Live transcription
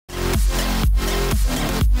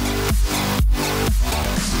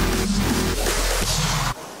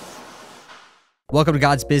Welcome to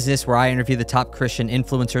God's Business, where I interview the top Christian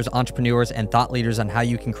influencers, entrepreneurs, and thought leaders on how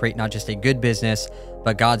you can create not just a good business,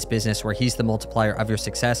 but God's business, where He's the multiplier of your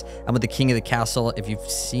success. I'm with the king of the castle. If you've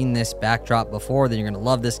seen this backdrop before, then you're going to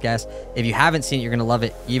love this guest. If you haven't seen it, you're going to love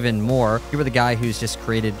it even more. Here with a guy who's just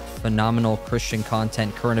created phenomenal Christian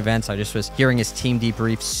content, current events. I just was hearing his team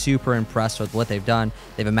debrief, super impressed with what they've done.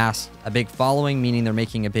 They've amassed a big following, meaning they're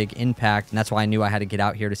making a big impact. And that's why I knew I had to get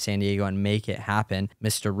out here to San Diego and make it happen.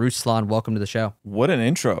 Mr. Ruslan, welcome to the show. What an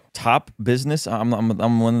intro. Top business. I'm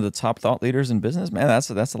one of the top thought leaders in business. Man, that's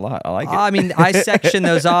a lot. I like it. I mean, I section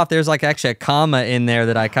those off. There's like actually a comma in there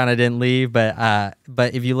that I kind of didn't leave, but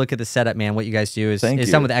if you look at the setup, man, what you guys do is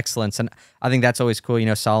done with excellence, and I think that's always cool. You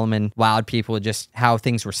know, Solomon wowed people with just how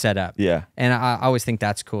things were set up. Yeah, and I always think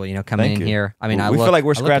that's cool. You know, coming in here. I mean, we feel like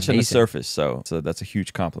we're scratching the surface, so that's a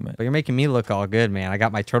huge compliment. But you're making me look all good, man. I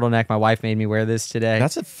got my turtleneck. My wife made me wear this today.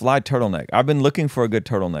 That's a fly turtleneck. I've been looking for a good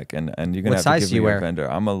turtleneck, and you're gonna have to give me a vendor.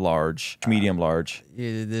 I'm a large, medium large.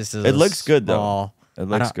 This is it looks good small. though. It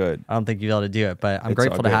looks good. I don't think you'll be able to do it, but I'm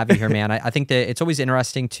grateful to have you here, man. I think that it's always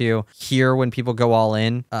interesting to hear when people go all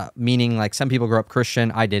in, meaning like some people grow up Christian.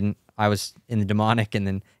 I didn't. I was in the demonic, and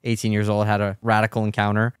then 18 years old, had a radical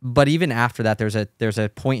encounter. But even after that, there's a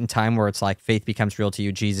point in time where it's like faith becomes real to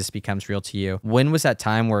you, Jesus becomes real to you. When was that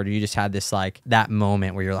time where you just had this like that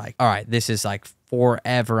moment where you're like, all right, this is like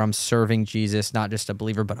forever I'm serving Jesus, not just a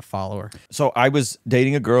believer, but a follower? So I was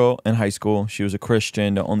dating a girl in high school. She was a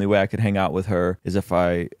Christian. The only way I could hang out with her is if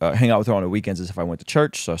I hang out with her on the weekends is if I went to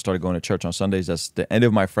church. So I started going to church on Sundays. That's the end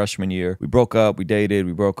of my freshman year. We broke up. We dated.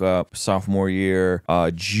 We broke up sophomore year.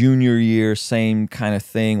 Junior year, same kind of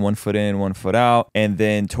thing. 1 foot in, 1 foot out. And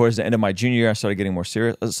then towards the end of my junior year, I started getting more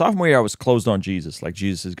serious. Sophomore year, I was closed on Jesus. Like,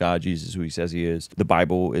 Jesus is God. Jesus is who He says He is. The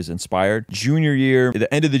Bible is inspired. Junior year, at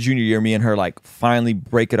the end of the junior year, me and her like finally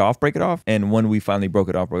break it off. And when we finally broke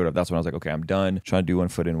it off, that's when I was like, okay, I'm done trying to do 1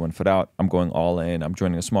 foot in, 1 foot out. I'm going all in. I'm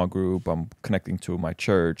joining a small group. I'm connecting to my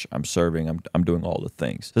church. I'm serving. I'm doing all the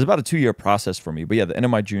things. So it's about a 2-year process for me. But yeah, the end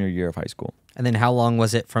of my junior year of high school. And then how long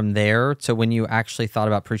was it from there to when you actually thought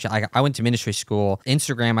about preaching? I went to ministry school.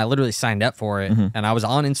 Instagram, I literally signed up for it. And I was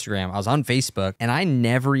on Instagram. I was on Facebook. And I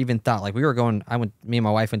never even thought, like me and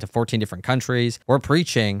my wife went to 14 different countries. We're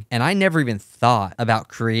preaching. And I never even thought about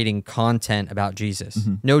creating content about Jesus.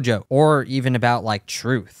 No joke. Or even about like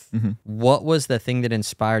truth. What was the thing that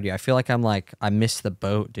inspired you? I feel like I missed the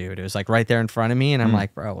boat, dude. It was like right there in front of me. And I'm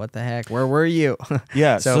like, bro, what the heck? Where were you?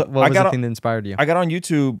 Yeah. So what was the thing that inspired you? I got on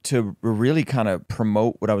YouTube to really kind of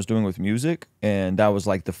promote what I was doing with music, and that was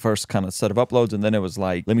like the first kind of set of uploads. And then it was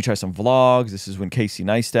like, let me try some vlogs. This is when Casey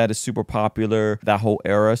Neistat is super popular, that whole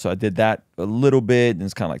era. So I did that a little bit, and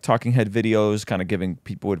it's kind of like talking head videos, kind of giving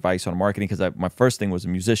people advice on marketing, because my first thing was a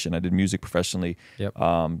musician. I did music professionally.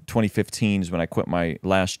 2015 is when I quit my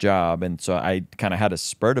last job, and so I kind of had a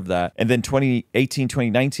spurt of that. And then 2018,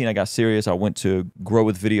 2019, I got serious. I went to Grow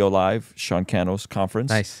with Video Live, Sean Cannell's conference.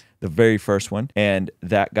 Nice. The very first one. And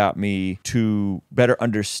that got me to better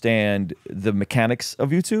understand the mechanics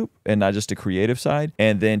of YouTube and not just the creative side.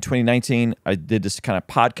 And then 2019, I did this kind of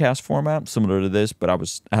podcast format similar to this, but I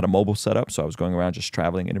had a mobile setup. So I was going around just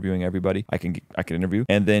traveling, interviewing everybody I can interview.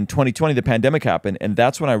 And then 2020, the pandemic happened. And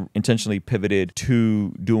that's when I intentionally pivoted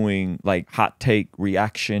to doing like hot take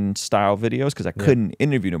reaction style videos, because I couldn't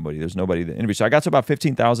interview nobody. There's nobody to interview. So I got to about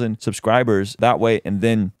 15,000 subscribers that way. And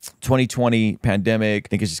then 2020 pandemic, I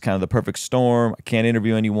think it's just kind of the perfect storm. I can't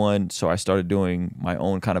interview anyone, so I started doing my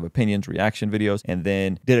own kind of opinions, reaction videos, and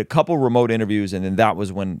then did a couple remote interviews, and then that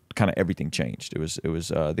was when kind of everything changed. It was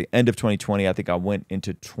the end of 2020. I think I went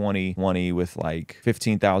into 2020 with like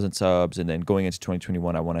 15,000 subs, and then going into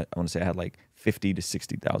 2021, I want to say I had like 50 to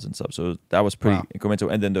 60,000 subs. So that was pretty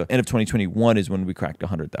incremental. And then the end of 2021 is when we cracked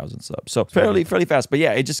 100,000 subs. So fairly fast. But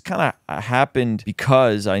yeah, it just kind of happened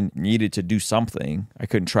because I needed to do something. I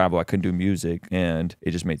couldn't travel. I couldn't do music. And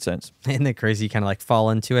it just made sense. Isn't it crazy? You kind of like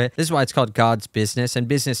fall into it. This is why it's called God's business. And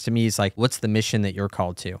business to me is like, what's the mission that you're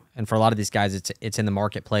called to? And for a lot of these guys, it's in the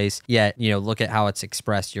marketplace. Yet, you know, look at how it's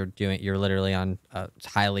expressed. You're literally on a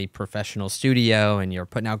highly professional studio, and you're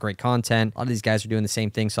putting out great content. A lot of these guys are doing the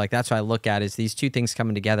same thing. So like, that's what I look at is these two things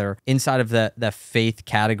coming together inside of the faith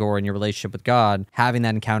category in your relationship with God, having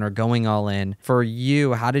that encounter, going all in. For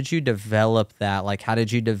you, how did you develop that? Like, how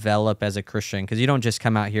did you develop as a Christian? Because you don't just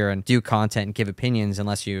come out here and do content and give opinions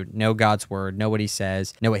unless you know God's word, know what He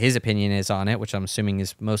says, know what His opinion is on it, which I'm assuming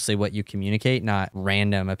is mostly what you communicate, not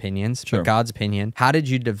random opinions, but God's opinion. How did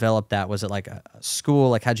you develop that? Was it like a school?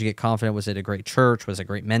 Like, how'd you get confident? Was it a great church? Was it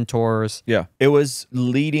great mentors? Yeah, it was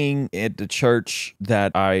leading at the church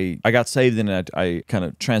that I got saved then I kind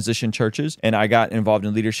of transitioned churches, and I got involved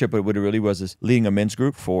in leadership. But what it really was is leading a men's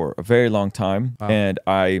group for a very long time. Wow. And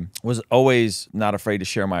I was always not afraid to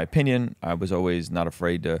share my opinion. I was always not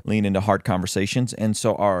afraid to lean into hard conversations. And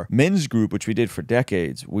so our men's group, which we did for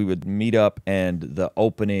decades, we would meet up, and the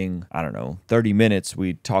opening, 30 minutes,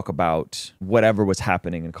 we'd talk about whatever was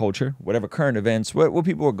happening in culture, whatever current events, what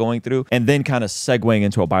people were going through, and then kind of segueing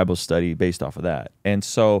into a Bible study based off of that. And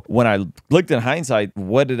so when I looked in hindsight,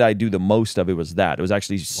 what did I do the most of? It was that. It was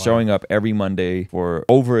actually showing up every Monday for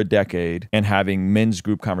over a decade and having men's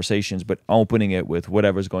group conversations, but opening it with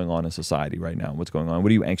whatever's going on in society right now. What's going on? What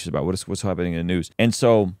are you anxious about? What's happening in the news? And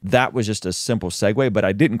so that was just a simple segue, but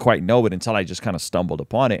I didn't quite know it until I just kind of stumbled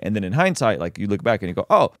upon it. And then in hindsight, like you look back and you go,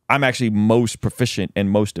 oh, I'm actually most proficient and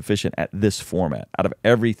most efficient at this format. Out of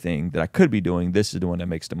everything that I could be doing, this is the one that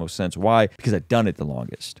makes the most sense. Why? Because I'd done it the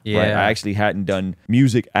longest. Yeah. Right? I actually hadn't done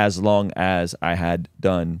music as long as I had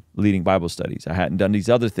done leading Bible studies. I hadn't done these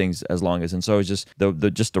other things as long as, and so it's just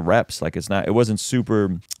the reps. Like it wasn't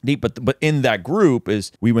super deep, but in that group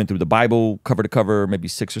is we went through the Bible cover to cover maybe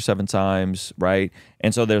 6 or 7 times, right?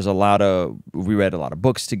 And so we read a lot of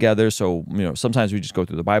books together. So sometimes we just go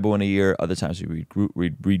through the Bible in a year. Other times we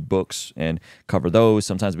read books and cover those.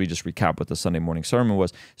 Sometimes we just recap what the Sunday morning sermon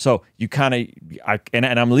was. So you kind of, and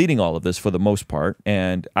I'm leading all of this for the most part.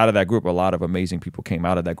 And out of that group, a lot of amazing people came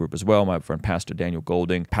out of that group as well. My friend Pastor Daniel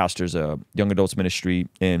Golding pastors a young adults ministry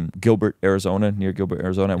in Gilbert, Arizona, near Gilbert,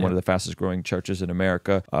 Arizona, and one of the fastest growing churches in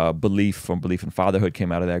America. Belief in Fatherhood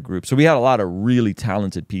came out of that group. So we had a lot of really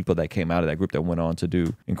talented people that came out of that group that went on to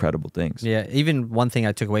do incredible things. Yeah, even one thing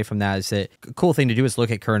I took away from that is that a cool thing to do is look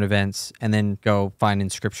at current events and then go find in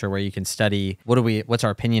scripture where you can study what's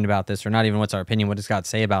our opinion about this, or not even what's our opinion, what does God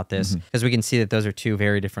say about this? Because we can see that those are two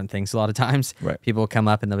very different things a lot of times. Right. People will come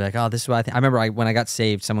up and they'll be like, oh, this is what I think. I remember when I got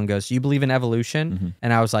saved, someone goes, do you believe in evolution?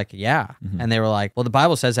 And I was like, yeah. And they were like, well, the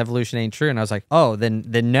Bible says evolution ain't true. And I was like, oh, then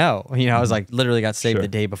no. I was like, literally got saved the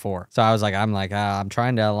day before. So I was like, I'm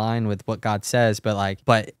trying to align with what God says,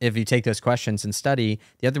 but if you take those questions and study,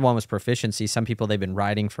 the other one was proficiency. Some people, they've been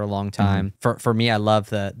writing for a long time. For me, I love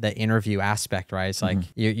the interview aspect, right? It's like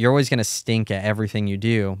you're always going to stink at everything you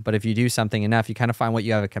do, but if you do something enough, you kind of find what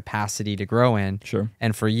you have a capacity to grow in. Sure.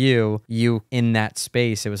 And for you in that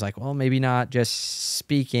space, it was like, well, maybe not just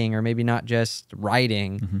speaking or maybe not just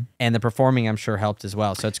writing, and the performing, I'm sure, helped as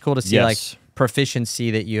well. So it's cool to see like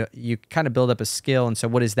proficiency that you kind of build up a skill. And so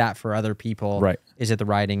what is that for other people? Right. Is it the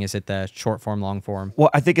writing? Is it the short form, long form?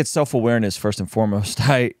 Well, I think it's self-awareness first and foremost.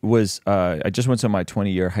 I just went to my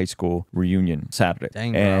 20-year high school reunion Saturday.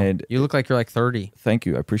 Dang, bro. And you look like you're like 30. Thank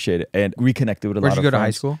you. I appreciate it. And reconnected with a lot of friends. Where'd you go to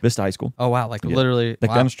high school? Vista High School. Oh, wow. Like literally. Like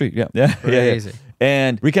wow. down the street. Yeah. Crazy.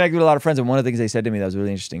 And reconnected with a lot of friends. And one of the things they said to me that was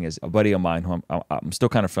really interesting is a buddy of mine who I'm still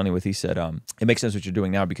kind of friendly with, he said, it makes sense what you're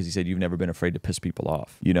doing now because he said, you've never been afraid to piss people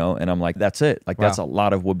off, And I'm like, that's it. Like, that's a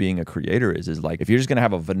lot of what being a creator is like, if you're just going to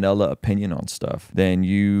have a vanilla opinion on stuff, then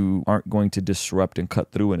you aren't going to disrupt and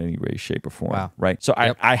cut through in any way, shape, or form. Wow. Right. So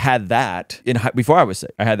I had that before I was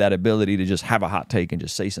sick. I had that ability to just have a hot take and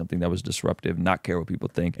just say something that was disruptive, not care what people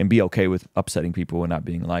think, and be okay with upsetting people and not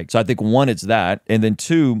being liked. So I think 1, it's that. And then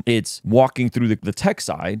 2, it's walking through the tech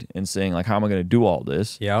side and saying like, how am I going to do all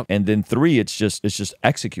this? Yep. And then 3, it's just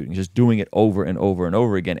executing, just doing it over and over and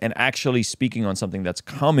over again, and actually speaking on something that's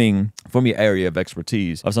coming from your area of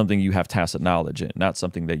expertise, of something you have tacit knowledge in, not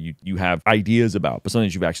something that you have ideas about, but something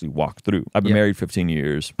that you've actually walked through. I've been married 15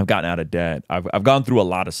 years. I've gotten out of debt. I've gone through a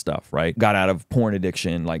lot of stuff, right? Got out of porn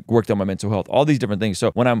addiction, like worked on my mental health, all these different things.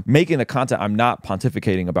 So when I'm making the content, I'm not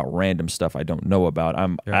pontificating about random stuff I don't know about.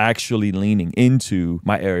 I'm actually leaning into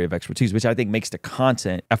my area of expertise, which I think makes the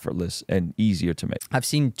content effortless and easier to make. I've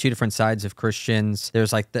seen 2 different sides of Christians.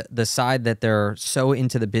 There's like the side that they're so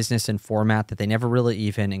into the business and format that they never really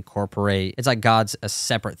even incorporate. It's like God's a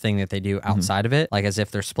separate thing that they do outside of it, like as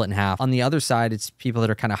if they're split in half. On the other side, it's people that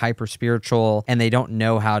are kind of hyper spiritual and they don't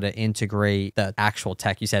know how to integrate the actual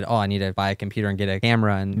tech. You said, oh, I need to buy a computer and get a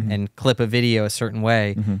camera and clip a video a certain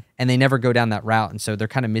way. And they never go down that route. And so they're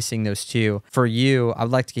kind of missing those 2. For you, I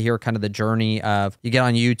would like to hear kind of the journey of you get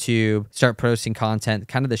on YouTube, start posting content,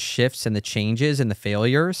 kind of the shifts and the changes and the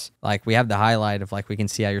failures. Like we have the highlight of like, we can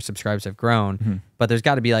see how your subscribers have grown, but there's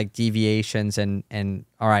got to be like deviations and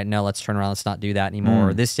all right, no, let's turn around. Let's not do that anymore.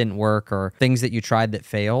 Or this didn't work, or things that you tried that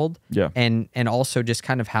failed. Yeah. And also just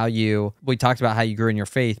kind of how we talked about how you grew in your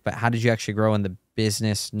faith, but how did you actually grow in the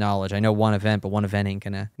business knowledge? I know one event, but one event ain't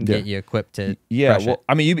gonna get you equipped to crush it.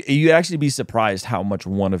 I mean, you'd actually be surprised how much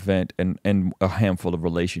one event and a handful of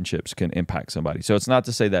relationships can impact somebody. So it's not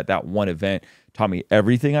to say that one event taught me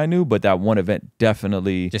everything I knew, but that one event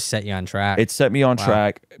definitely just set you on track. It set me on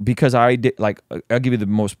track because I did, like, I'll give you the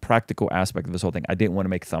most practical aspect of this whole thing. I didn't want to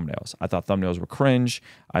make thumbnails. I thought thumbnails were cringe.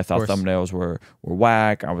 I thought thumbnails were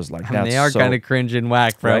whack. I was like, I mean, they are kind of cringe and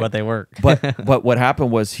whack for what they work. but what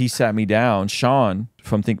happened was he sat me down, Sean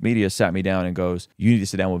from Think Media sat me down and goes, you need to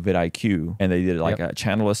sit down with vidIQ. And they did like a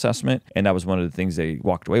channel assessment. And that was one of the things they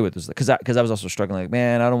walked away with. Because I was also struggling, like,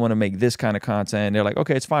 man, I don't want to make this kind of content. And they're like,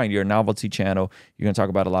 okay, it's fine. You're a novelty channel. You're going to talk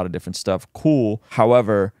about a lot of different stuff. Cool.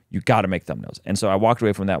 However, you got to make thumbnails. And so I walked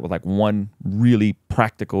away from that with like one really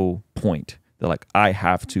practical point. They're like, I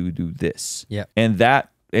have to do this. And that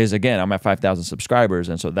is, again, I'm at 5,000 subscribers.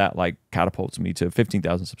 And so that like catapults me to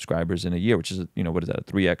 15,000 subscribers in a year, which is, what is that, a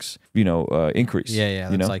 3x, increase.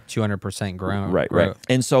 That's like 200% growth. Right.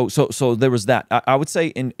 And so there was that. I would say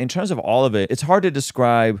in terms of all of it, it's hard to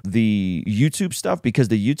describe the YouTube stuff because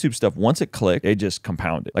the YouTube stuff, once it clicked, it just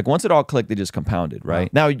compounded. Like once it all clicked, it just compounded,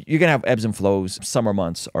 right? Now you're going to have ebbs and flows. Summer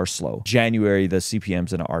months are slow. January, the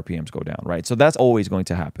CPMs and the RPMs go down, right? So that's always going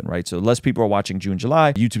to happen, right? So less people are watching June,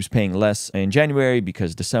 July. YouTube's paying less in January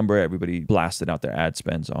because December, everybody blasted out their ad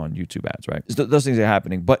spends on YouTube ads, right? So those things are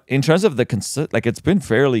happening. But in terms of it's been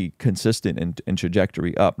fairly consistent in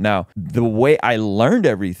trajectory up. Now, the way I learned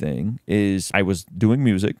everything is I was doing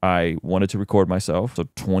music. I wanted to record myself. So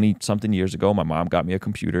 20 something years ago, my mom got me a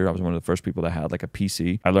computer. I was one of the first people that had like a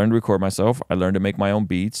PC. I learned to record myself. I learned to make my own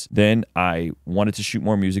beats. Then I wanted to shoot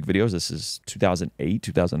more music videos. This is 2008,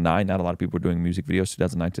 2009. Not a lot of people were doing music videos,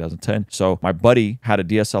 2009, 2010. So my buddy had a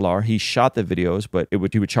DSLR. He shot the videos, but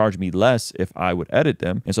he would charge me less if I would edit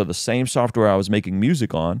them. And so the same software I was making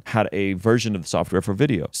music on had a version of the software for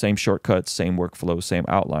video. Same shortcuts, same workflow, same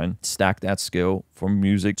outline. Stacked that skill from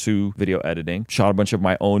music to video editing. Shot a bunch of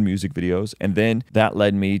my own music videos. And then that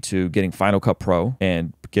led me to getting Final Cut Pro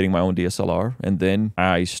and getting my own DSLR. And then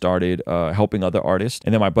I started helping other artists.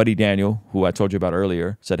 And then my buddy Daniel, who I told you about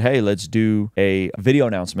earlier, said, hey, let's do a video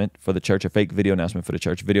announcement for the church, a fake video announcement for the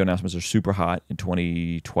church. Video announcements are super hot in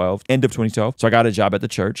 2012, end of 2012. So I got a job at the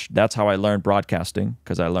church. That's how I learned broadcasting,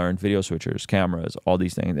 because I learned video switchers, cameras, all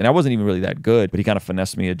these things. And I wasn't even really that good, but he kind of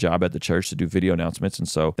finessed me a job at the church to do video announcements. And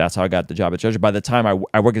so that's how I got the job at church. By the time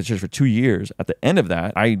I worked at the church for 2 years, at the end of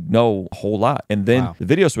that, I know a whole lot. And then the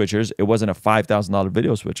video switchers, it wasn't a $5,000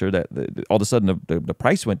 video switcher that all of a sudden the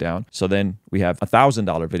price went down. So then we have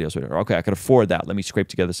 $1,000 video switcher. Okay, I could afford that. Let me scrape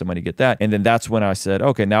together some money to get that. And then that's when I said,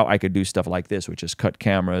 okay, now I could do stuff like this, which is cut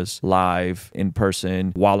cameras live in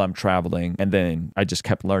person while I'm traveling. And then I just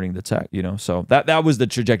kept learning the tech, So that was the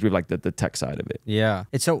trajectory of like the tech side of it. Yeah.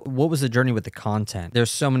 And so what was the journey with the content?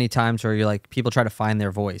 There's so many times where you're like, people try to find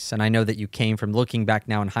their voice. And I know that you came from looking back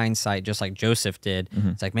now in hindsight, just like Joseph did.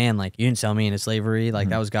 It's like, man, like you didn't sell me into slavery. Like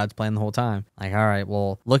that was God's plan the whole time. Like, all right,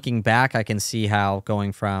 well, looking back, I can see how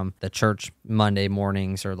going from the church Monday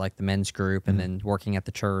mornings or like the men's group and then working at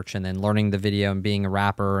the church and then learning the video and being a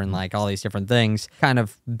rapper and like all these different things kind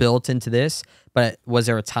of built into this. But was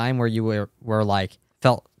there a time where you were like,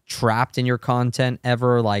 felt trapped in your content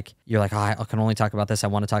ever? Like you're like, oh, I can only talk about this. I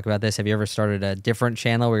want to talk about this. Have you ever started a different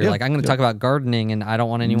channel where you're like, I'm going to talk about gardening and I don't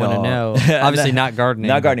want anyone to know? Obviously not gardening.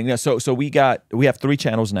 Not gardening. No. So we have 3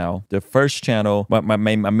 channels now. The first channel, my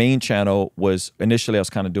main channel was initially I was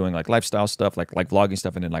kind of doing like lifestyle stuff, like vlogging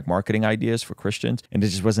stuff, and then like marketing ideas for Christians. And it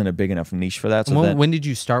just wasn't a big enough niche for that. So when did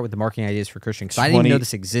you start with the marketing ideas for Christians? Because I didn't even know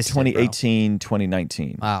this existed. 2018,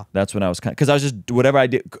 2019. Wow. That's when I was because I was just whatever I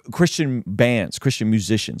did, Christian bands, Christian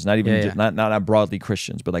musicians, not even not broadly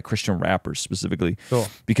Christians, but like Christian rappers specifically. Cool.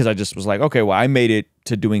 Because I just was like, okay, well, I made it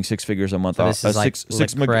to doing 6 figures a month. So this is like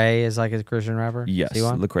Lecrae is like a Christian rapper? Yes,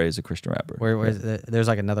 Lecrae is a Christian rapper. There's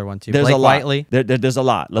like another one too. There's Blake a lot. Whiteley? There's a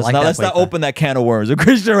lot. Let's not open that can of worms. The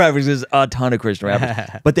Christian rappers, there's a ton of Christian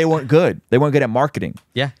rappers, but they weren't good. They weren't good at marketing.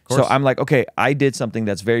 Yeah, of course. So I'm like, okay, I did something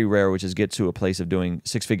that's very rare, which is get to a place of doing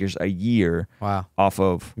 6 figures a year. Wow. Off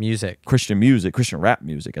of music, Christian rap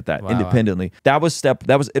music at that independently. Wow.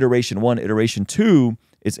 That was iteration 1. Iteration 2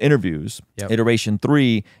 is interviews. Iteration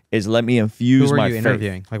 3 is let me infuse my faith.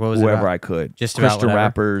 Interviewing? Like what was whoever I could. Just Christian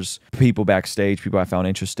rappers, people backstage, people I found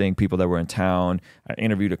interesting, people that were in town. I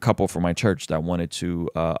interviewed a couple from my church that wanted to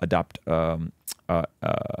adopt a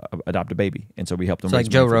baby, and so we helped them. So like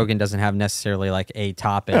Joe Rogan doesn't have necessarily like a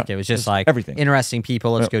topic. It was just like everything. Interesting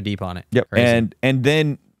people. Let's go deep on it. Yep. Crazy. And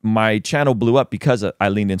then my channel blew up because I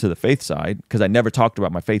leaned into the faith side, because I never talked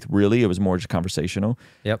about my faith really. It was more just conversational.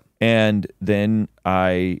 Yep. And then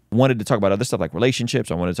I wanted to talk about other stuff like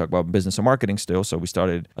relationships. I wanted to talk about business and marketing still. So we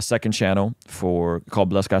started a second channel called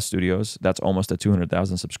Blessed God Studios. That's almost at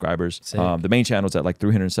 200,000 subscribers. The main channel is at like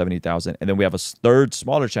 370,000. And then we have a third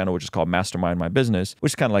smaller channel, which is called Mastermind My Business,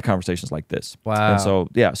 which is kind of like conversations like this. Wow. And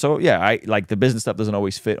so I like the business stuff doesn't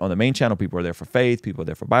always fit on the main channel. People are there for faith. People are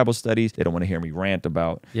there for Bible studies. They don't want to hear me rant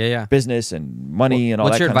about business and money and all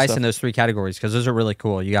that kind of stuff. What's your advice in those three categories? Because those are really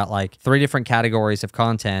cool. You got like 3 different categories of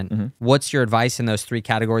content. What's your advice in those 3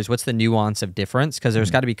 categories? What's the nuance of difference? Because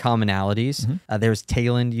there's got to be commonalities. There's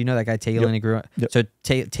Talon. You know that guy Talon? He grew up. So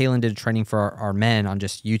Talon did training for our men on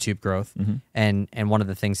just YouTube growth. And one of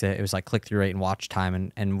the things that it was like click-through rate and watch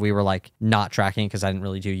time. And we were like not tracking because I didn't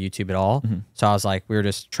really do YouTube at all. So I was like, we were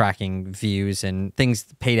just tracking views and things.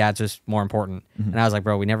 Paid ads was more important. And I was like,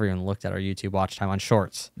 bro, we never even looked at our YouTube watch time on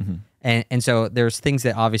shorts. And so there's things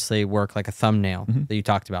that obviously work, like a thumbnail that you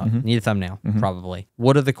talked about. Need a thumbnail, probably.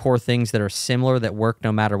 What are the core things that are similar that work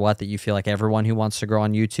no matter what that you feel like everyone who wants to grow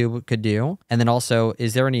on YouTube could do? And then also,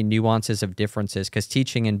 is there any nuances of differences? Because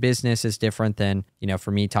teaching in business is different than, for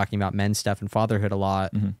me talking about men's stuff and fatherhood a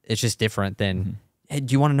lot. It's just different than... Hey,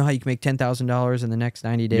 do you want to know how you can make $10,000 in the next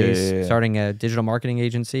 90 days starting a digital marketing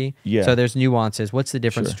agency? So there's nuances. What's the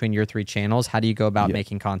difference between your 3 channels? How do you go about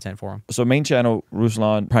making content for them? So main channel,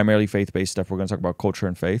 Ruslan, primarily faith-based stuff. We're going to talk about culture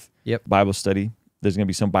and faith. Bible study. There's going to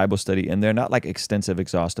be some Bible study in there, not like extensive,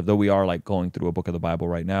 exhaustive, though we are like going through a book of the Bible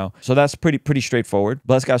right now. So that's pretty straightforward.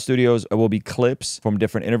 Blessed God Studios will be clips from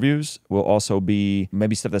different interviews. Will also be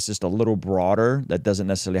maybe stuff that's just a little broader that doesn't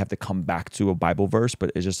necessarily have to come back to a Bible verse,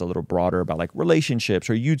 but it's just a little broader about like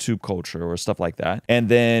relationships or YouTube culture or stuff like that. And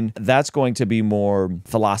then that's going to be more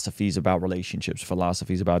philosophies about relationships,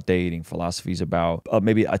 philosophies about dating, philosophies about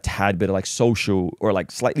maybe a tad bit of like social or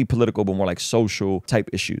like slightly political, but more like social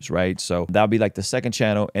type issues, right? So that'll be like the second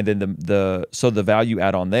channel, and then the value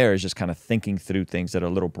add on there is just kind of thinking through things that are a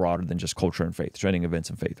little broader than just culture and faith, trending events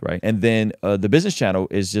and faith, right? And then the business channel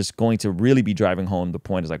is just going to really be driving home the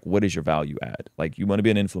point is like, what is your value add? Like, you want to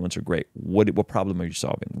be an influencer, great. What problem are you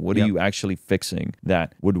solving? What are you actually fixing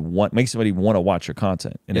that would make somebody want to watch your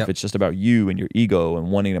content? And if it's just about you and your ego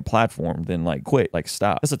and wanting a platform, then like quit, like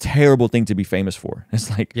stop. That's a terrible thing to be famous for. It's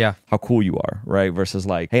like how cool you are, right? Versus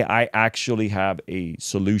like, hey, I actually have a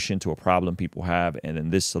solution to a problem people have, and then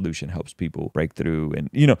this solution helps people break through. And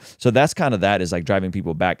so that's kind of that is like driving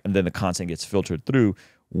people back, and then the content gets filtered through.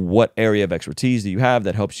 What area of expertise do you have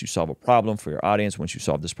that helps you solve a problem for your audience? Once you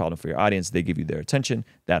solve this problem for your audience, they give you their attention.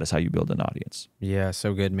 That is how you build an audience. Yeah,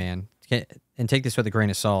 so good, man. And take this with a grain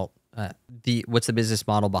of salt. What's the business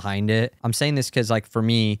model behind it? I'm saying this because like for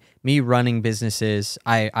me running businesses,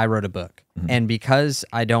 I wrote a book, and because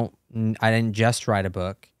I didn't just write a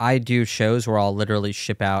book. I do shows where I'll literally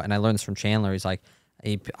ship out, and I learned this from Chandler. He's like,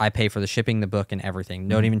 I pay for the shipping, the book, and everything.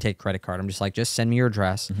 Don't even take credit card. I'm just like, just send me your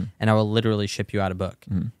address, and I will literally ship you out a book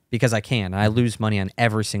because I can. And I lose money on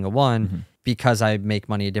every single one because I make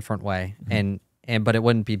money a different way. But it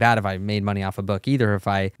wouldn't be bad if I made money off a book either. If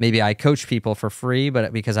I coach people for free,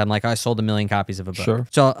 but because I'm like, I sold 1 million copies of a book.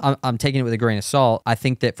 So I'm taking it with a grain of salt. I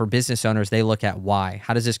think that for business owners, they look at why.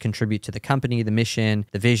 How does this contribute to the company, the mission,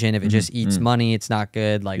 the vision? If it just eats money, it's not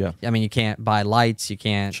good. Like, I mean, you can't buy lights, you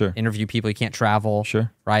can't interview people, you can't travel.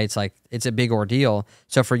 Right? It's like, it's a big ordeal.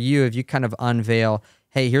 So for you, if you kind of unveil,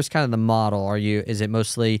 hey, here's kind of the model. Is it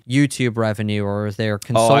mostly YouTube revenue, or is there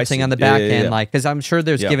consulting on the back end? Like, because I'm sure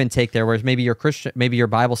there's give and take there, whereas maybe your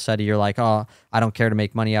Bible study, you're like, oh, I don't care to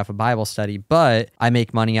make money off of Bible study, but I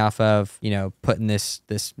make money off of, putting this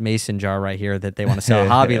mason jar right here that they want to sell.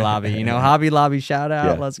 Hobby Lobby, Hobby Lobby, shout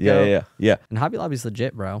out. Let's go. Yeah. And Hobby Lobby's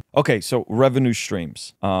legit, bro. Okay. So revenue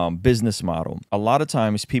streams, business model. A lot of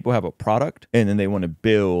times people have a product and then they want to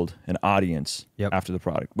build an audience after the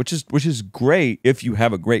product, which is great if you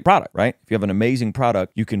have a great product, right? If you have an amazing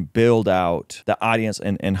product, you can build out the audience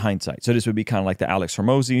in hindsight. So this would be kind of like the Alex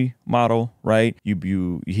Hormozy model, right?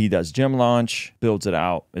 He does gym launch, builds it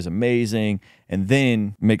out, is amazing, and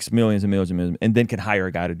then makes millions and millions and millions, and then can hire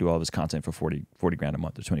a guy to do all this content for 40 grand a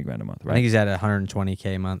month or 20 grand a month, right? I think he's at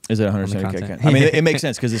 120K a month. Is it 120K? I mean, it makes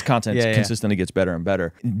sense because his content consistently gets better and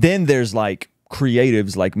better. Then there's like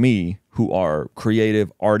creatives like me who are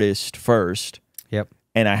creative artists first.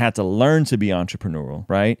 And I had to learn to be entrepreneurial,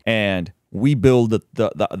 right? And we build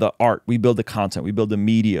the art, we build the content, we build the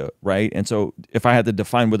media, right? And so if I had to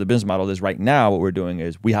define what the business model is right now, what we're doing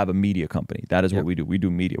is we have a media company. That is what we do. We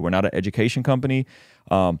do media. We're not an education company.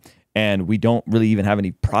 And we don't really even have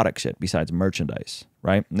any products yet besides merchandise,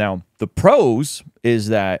 right? Now, the pros is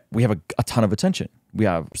that we have a ton of attention, We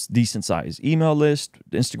have decent size email list,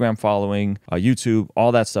 Instagram following, YouTube,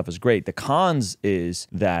 all that stuff is great. The cons is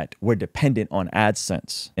that we're dependent on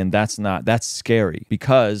AdSense, and that's scary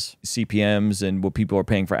because CPMs and what people are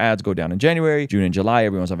paying for ads go down in January, June and July,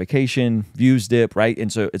 everyone's on vacation, views dip, right?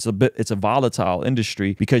 And so it's a volatile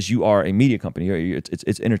industry because you are a media company.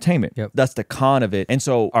 It's entertainment. Yep. That's the con of it. And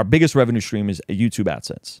so our biggest revenue stream is YouTube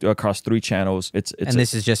AdSense across 3 channels.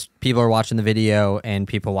 This is just people are watching the video and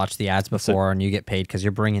people watch the ads before, and you get paid because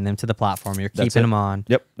you're bringing them to the platform. You're keeping them on.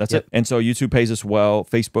 Yep, that's it. And so YouTube pays us well.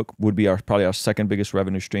 Facebook would be probably our second biggest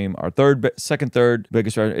revenue stream. Our third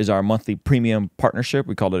biggest revenue is our monthly premium partnership.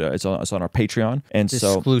 We call it. It's on our Patreon. And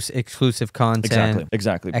so exclusive content.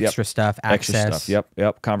 Exactly. Extra stuff. Access. Extra stuff.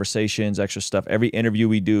 Yep. Conversations. Extra stuff. Every interview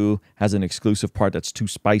we do has an exclusive part that's too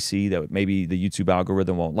spicy that maybe the YouTube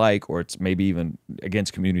algorithm won't like, or it's maybe even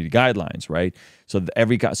against community guidelines, right? So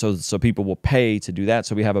so people will pay to do that.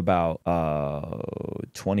 So we have about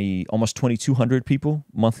almost 2,200 people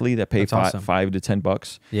monthly that pay awesome. $5 to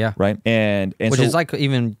 $10. Yeah. Right. And which so, is like,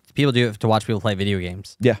 even people do it to watch people play video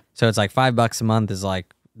games. Yeah. So it's like $5 a month is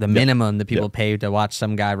like the minimum that people pay to watch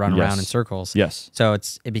some guy run around in circles. Yes. So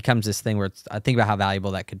it becomes this thing where I think about how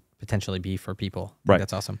valuable that could potentially be for people. Right.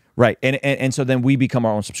 That's awesome. Right. And so then we become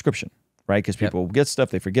our own subscription. Right, because people get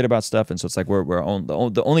stuff, they forget about stuff, and so it's like we're on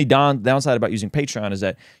the only downside about using Patreon is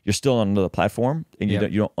that you're still on another platform and you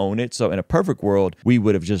don't own it. So in a perfect world, we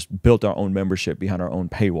would have just built our own membership behind our own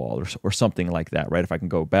paywall or something like that. Right, if I can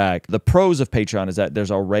go back, the pros of Patreon is that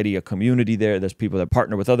there's already a community there. There's people that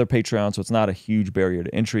partner with other Patreons, so it's not a huge barrier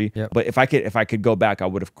to entry. Yep. But if I could go back, I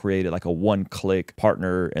would have created like a one-click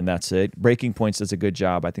partner, and that's it. Breaking Points does a good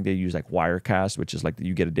job. I think they use like Wirecast, which is like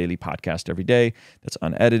you get a daily podcast every day that's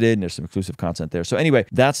unedited, and there's some exclusive content there. So anyway,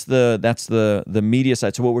 that's the media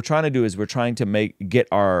side. So what we're trying to do is we're trying to get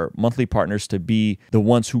our monthly partners to be the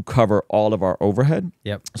ones who cover all of our overhead.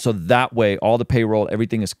 Yep. So that way, all the payroll,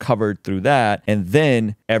 everything is covered through that, and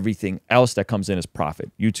then everything else that comes in is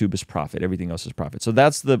profit. YouTube is profit. Everything else is profit. So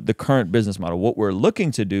that's the current business model. What we're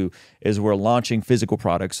looking to do is we're launching physical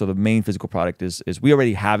products. So the main physical product is we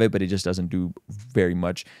already have it, but it just doesn't do very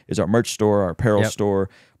much. Is our merch store, our apparel store,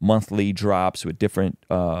 monthly drops with different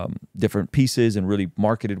pieces and really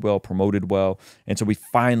marketed well, promoted well. And so we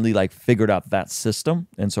finally figured out that system.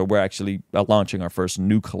 And so we're actually launching our first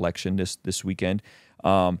new collection this weekend.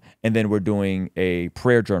 And then we're doing a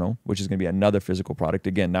prayer journal, which is going to be another physical product.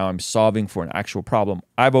 Again, now I'm solving for an actual problem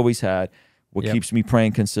I've always had. What keeps me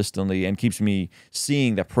praying consistently and keeps me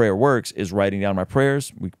seeing that prayer works is writing down my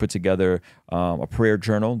prayers. We put together a prayer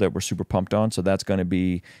journal that we're super pumped on. So that's going to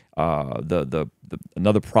be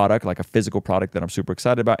another product, like a physical product that I'm super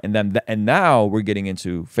excited about. And now we're getting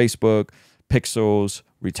into Facebook, pixels,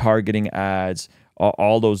 retargeting ads,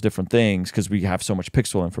 all those different things because we have so much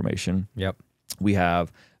pixel information. Yep. We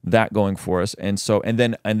have that going for us. And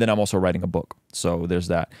then I'm also writing a book. So there's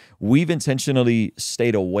that. We've intentionally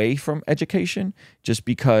stayed away from education just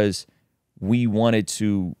because we wanted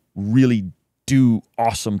to really do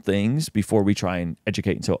awesome things before we try and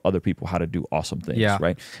educate and tell other people how to do awesome things,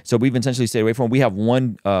 right? So we've intentionally stayed away from it. We have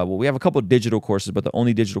we have a couple of digital courses, but the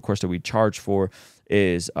only digital course that we charge for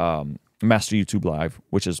is Master YouTube Live,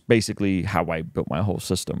 which is basically how I built my whole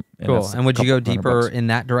system. Cool. And would you go deeper in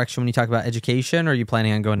that direction when you talk about education, or are you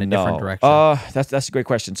planning on going a different direction? That's a great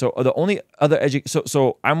question. So the only other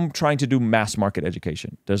so I'm trying to do mass market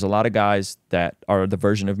education. There's a lot of guys that are the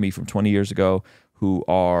version of me from 20 years ago who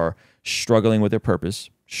are struggling with their purpose,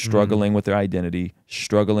 struggling with their identity,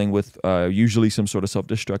 struggling with usually some sort of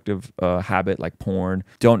self-destructive habit like porn,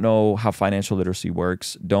 don't know how financial literacy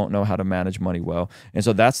works, don't know how to manage money well. And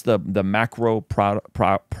so that's the macro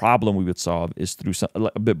problem we would solve is through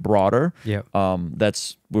a bit broader. Yeah.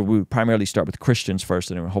 That's where we primarily start with Christians first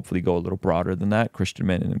and then hopefully go a little broader than that, Christian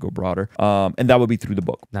men, and then go broader. And that would be through the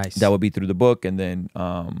book. Nice. That would be through the book. And then,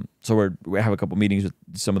 so we have a couple meetings with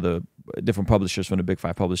some of the different publishers from the big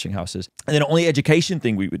 5 publishing houses. And then the only education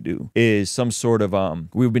thing we would do is some sort of,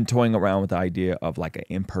 we've been toying around with the idea of like an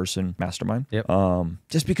in-person mastermind. Yep.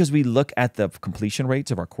 Just because we look at the completion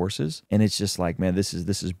rates of our courses and it's just like, man, this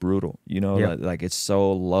is brutal. You know, like it's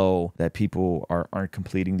so low that people aren't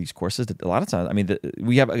completing these courses. A lot of times, I mean,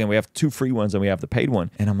 we have 2 free ones and we have the paid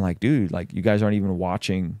one. And I'm like, dude, like you guys aren't even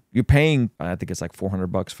watching. You're paying, I think it's like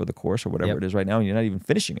 $400 for the course or whatever it is right now, and you're not even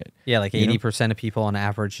finishing it. Yeah, like 80% of people on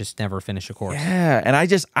average just never finish a course. Yeah, and I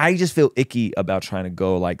just feel icky about trying to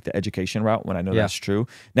go like the education route when I know that's true.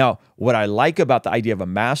 Now, what I like about the idea of a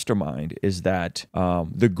mastermind is that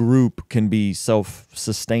the group can be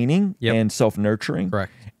self-sustaining and self-nurturing.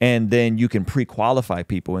 Correct. And then you can pre-qualify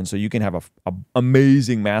people. And so you can have a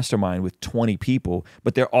amazing mastermind with 20 people,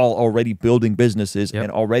 but they're all already building businesses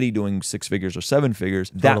and already doing 6 figures or 7 figures.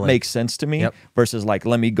 Totally. That makes sense to me versus like,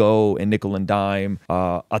 let me go and nickel and dime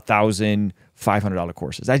 $1,500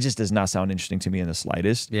 courses. That just does not sound interesting to me in the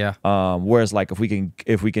slightest. Yeah. Whereas like if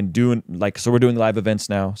we can do like, so we're doing live events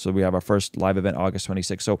now. So we have our first live event August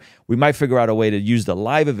 26th. So we might figure out a way to use the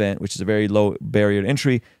live event, which is a very low barrier to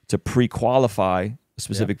entry, to pre-qualify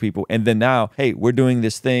specific people. And then now, hey, we're doing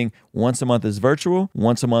this thing once a month is virtual.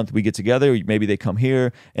 Once a month we get together. Maybe they come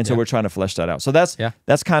here. And so we're trying to flesh that out. So that's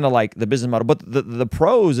kind of like the business model. But the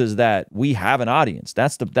pros is that we have an audience.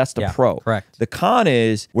 That's the pro. Correct. The con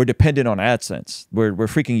is we're dependent on AdSense. We're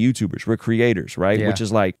freaking YouTubers. We're creators, right? Yeah. Which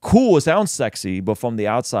is like cool. It sounds sexy, but from the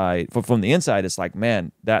outside, from the inside, it's like,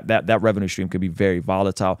 man, that revenue stream could be very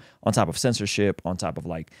volatile. On top of censorship, on top of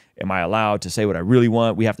like, am I allowed to say what I really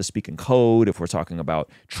want? We have to speak in code if we're talking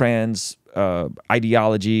about trans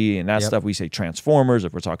ideology and that stuff. We say transformers.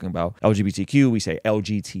 If we're talking about LGBTQ, we say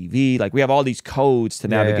LGTV. Like we have all these codes to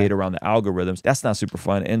navigate around the algorithms. That's not super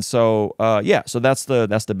fun. And so so that's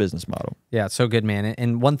the business model. Yeah, it's so good, man.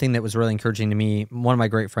 And one thing that was really encouraging to me, one of my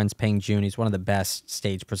great friends, Peng Jun, he's one of the best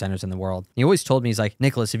stage presenters in the world. He always told me, he's like,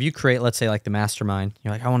 Nicholas, if you create, let's say like the mastermind,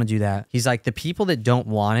 you're like, I want to do that. He's like, the people that don't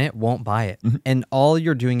want it won't buy it. And all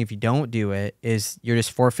you're doing if you don't do it is you're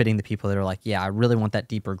just forfeiting the people that are like, yeah, I really want that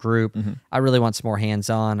deeper group. I really want some more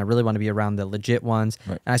hands-on. I really want to be around the legit ones.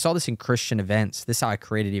 Right. And I saw this in Christian events. This is how I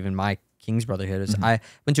created even my King's Brotherhood. Is I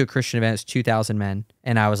went to a Christian event. It was 2,000 men.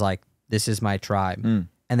 And I was like, this is my tribe.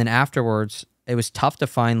 And then afterwards, it was tough to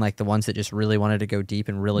find like the ones that just really wanted to go deep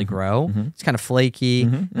and really grow. It's kind of flaky.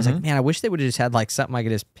 I was like, man, I wish they would have just had like something I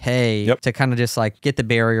could just pay to kind of just like get the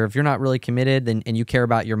barrier. If you're not really committed and you care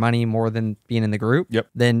about your money more than being in the group,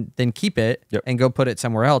 then keep it and go put it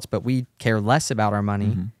somewhere else. But we care less about our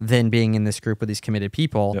money than being in this group with these committed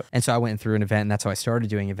people. And so I went through an event, and that's how I started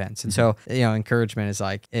doing events. And so, you know, encouragement is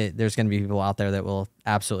like, there's going to be people out there that will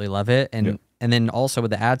absolutely love it. And then also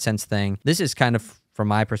with the AdSense thing, this is kind of, from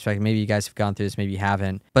my perspective, maybe you guys have gone through this, maybe you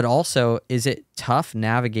haven't, but also, is it tough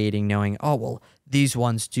navigating knowing, oh, well, these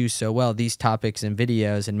ones do so well, these topics and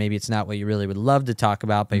videos, and maybe it's not what you really would love to talk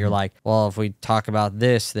about, but you're like, well, if we talk about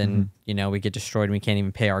this, then, you know, we get destroyed and we can't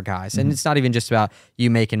even pay our guys. And it's not even just about you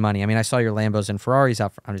making money. I mean, I saw your Lambos and Ferraris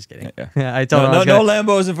out front. I'm just kidding. I told him no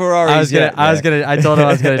Lambos and Ferraris. I told him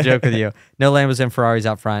I was going to joke with you. No Lambos and Ferraris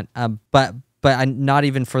out front. But not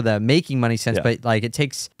even for the making money sense, but like it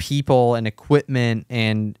takes people and equipment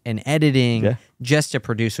and editing just to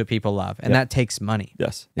produce what people love. And that takes money.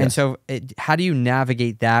 And so how do you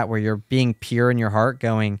navigate that where you're being pure in your heart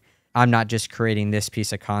going, I'm not just creating this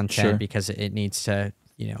piece of content because it needs to,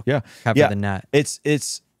 you know, cover the nut.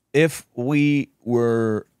 It's if we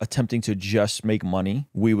were attempting to just make money,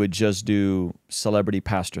 we would just do Celebrity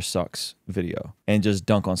Pastor Sucks video and just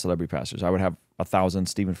dunk on celebrity pastors. I would have 1,000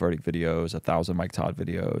 Stephen Furtick videos, 1,000 Mike Todd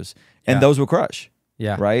videos, and those would crush.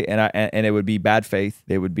 Right. And it would be bad faith.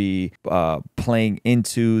 They would be playing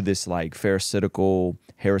into this like pharisaical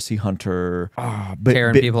heresy hunter,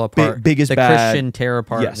 tearing people apart. Biggest the bad Christian tear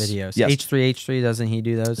apart videos. H3 doesn't he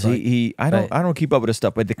do those? I don't keep up with his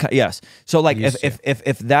stuff, but So like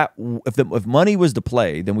if money was the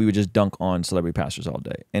play, then we would just dunk on celebrity pastors all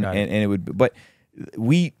day, and it would. But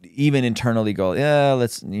we even internally go,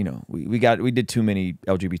 let's, you know, we did too many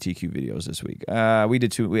LGBTQ videos this week. We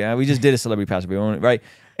just did a celebrity pastor video, right?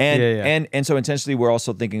 And so intentionally, we're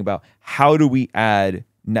also thinking about how do we add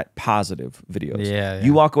net positive videos.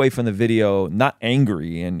 You walk away from the video not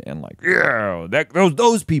angry and like,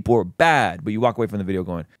 those people are bad, but you walk away from the video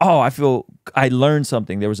going, oh, I feel I learned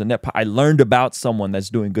something. There was a I learned about someone that's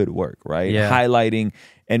doing good work, right? Highlighting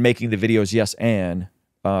and making the videos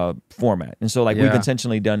format. And so like we've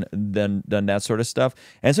intentionally done that sort of stuff.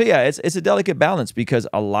 And so it's a delicate balance because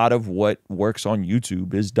a lot of what works on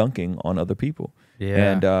YouTube is dunking on other people.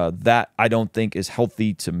 And that I don't think is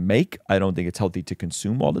healthy to make. I don't think it's healthy to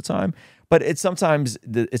consume all the time. But it's sometimes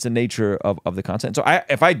it's a nature of the content. So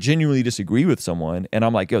if I genuinely disagree with someone and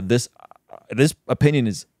I'm like, yo, this opinion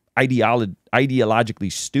is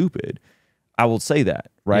ideologically stupid, I will say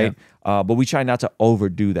that, right? But we try not to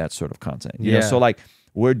overdo that sort of content. You know? So like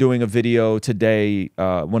we're doing a video today.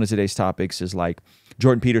 One of today's topics is like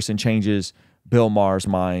Jordan Peterson changes Bill Maher's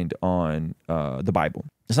mind on the Bible.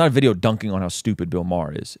 It's not a video dunking on how stupid Bill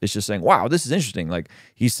Maher is. It's just saying, wow, this is interesting. Like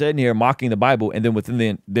he's sitting here mocking the Bible, and then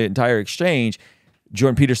within the entire exchange,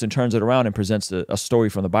 Jordan Peterson turns it around and presents a story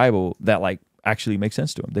from the Bible that like actually makes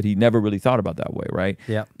sense to him, that he never really thought about that way, right?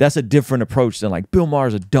 Yeah. That's a different approach than like Bill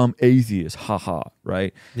Maher's a dumb atheist, haha,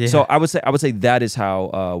 right? Yeah. So I would say that is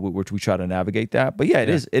how we try to navigate that. But yeah,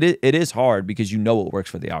 it is hard because you know what works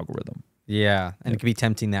for the algorithm. Yeah, and it can be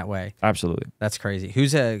tempting that way. Absolutely. That's crazy.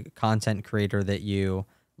 Who's a content creator that you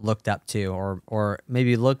looked up to, or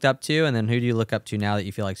maybe looked up to, and then who do you look up to now that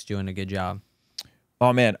you feel like is doing a good job?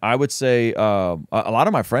 Oh man, I would say a lot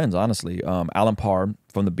of my friends, honestly. Alan Parr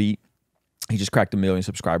from The Beat, he just cracked 1 million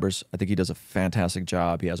subscribers. I think he does a fantastic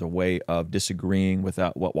job. He has a way of disagreeing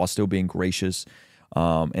while still being gracious,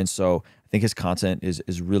 and so I think his content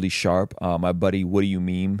is really sharp. My buddy What Do You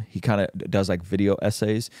Meme, he kind of does like video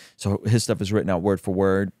essays, so his stuff is written out word for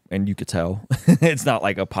word, and you could tell it's not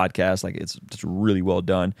like a podcast. Like it's just really well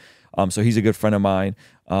done. So he's a good friend of mine.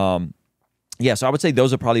 Yeah, so I would say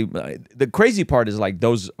those are probably the crazy part is like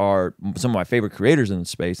those are some of my favorite creators in the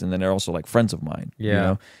space, and then they're also like friends of mine. Yeah. You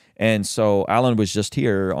know? And so Alan was just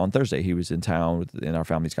here on Thursday. He was in town, and our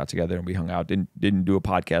families got together and we hung out. Didn't do a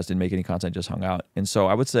podcast, didn't make any content, just hung out. And so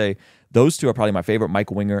I would say those two are probably my favorite.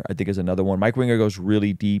 Mike Winger, I think, is another one. Mike Winger goes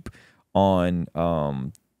really deep on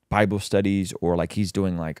Bible studies, or like he's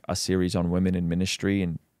doing like a series on women in ministry.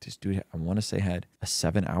 And this dude, I want to say, had a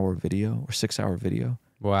 7-hour video or 6-hour video.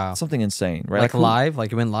 Wow. Something insane, right? Like live?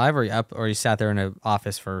 Like you went live, or you up, or you sat there in an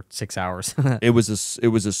office for 6 hours? It was a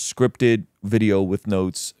scripted video with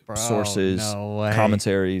notes, sources,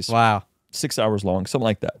 commentaries. Wow. 6 hours long, something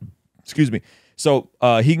like that. Excuse me. So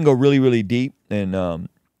he can go really, really deep and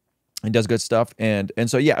does good stuff. And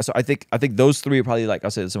so yeah, so I think those three are probably, like I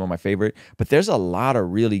said, some of my favorite. But there's a lot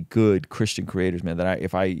of really good Christian creators, man, that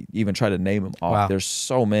if I even try to name them off, there's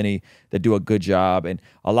so many that do a good job, and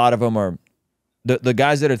a lot of them are the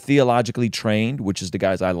guys that are theologically trained, which is the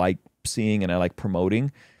guys I like seeing and I like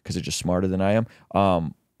promoting because they're just smarter than I am.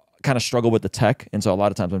 Kind of struggle with the tech, and so a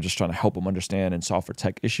lot of times I'm just trying to help them understand and solve for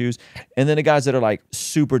tech issues. And then the guys that are like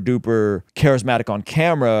super duper charismatic on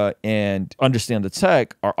camera and understand the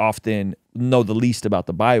tech are often know the least about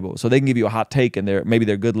the Bible. So they can give you a hot take, and maybe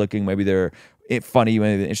they're good looking, maybe they're funny,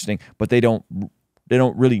 maybe they're interesting, but they don't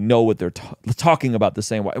really know what they're talking about the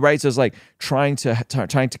same way, right? So it's like trying to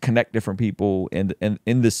connect different people in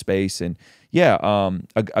this space. And yeah,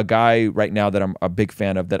 a guy right now that I'm a big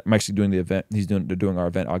fan of, that I'm actually doing the event. They're doing our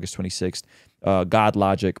event August 26th. God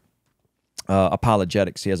Logic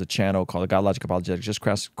Apologetics. He has a channel called God Logic Apologetics. Just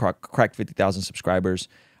cracked 50,000 subscribers.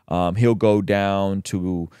 He'll go down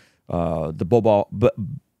to the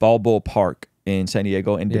Balboa Park in San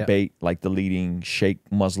Diego and debate like the leading Sheikh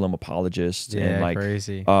Muslim apologists, and like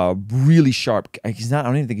crazy. Really sharp. He's not. I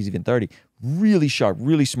don't even think he's even 30. Really sharp,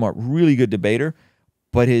 really smart, really good debater.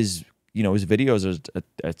 But his videos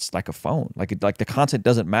it's like a phone. Like the content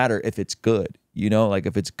doesn't matter if it's good. Like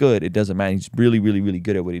if it's good, it doesn't matter. He's really, really, really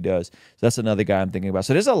good at what he does. So that's another guy I'm thinking about.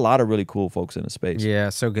 So there's a lot of really cool folks in the space. Yeah,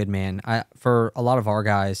 so good, man. For a lot of our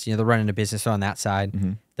guys, they're running a business on that side.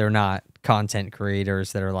 Mm-hmm. They're not content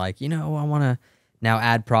creators that are like, I want to now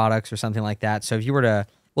add products or something like that. So if you were to,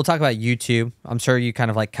 we'll talk about YouTube. I'm sure you kind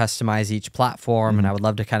of like customize each platform, and I would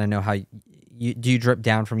love to kind of know how do you drip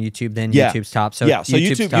down from YouTube then? Yeah. YouTube's top. So yeah, so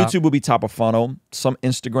YouTube will be top of funnel. Some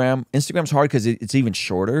Instagram's hard because it's even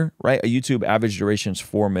shorter, right? A YouTube average duration is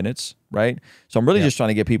 4 minutes, right? So I'm really just trying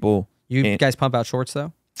to get people. You guys pump out shorts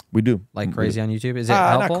though? We do. Like crazy on YouTube? Is it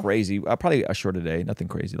helpful? Not crazy. Probably a short a day. Nothing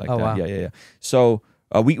crazy like that. Wow. Yeah. So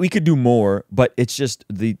we could do more, but it's just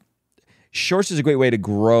the shorts is a great way to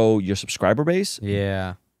grow your subscriber base.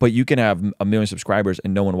 Yeah. But you can have 1 million subscribers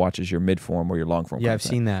and no one watches your mid form or your long form. Yeah, I've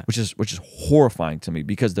seen that. Which is horrifying to me,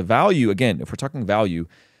 because the value, again, if we're talking value,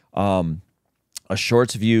 a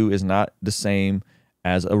shorts view is not the same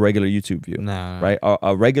as a regular YouTube view. No. Right?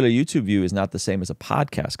 A regular YouTube view is not the same as a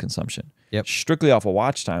podcast consumption. Yep. Strictly off of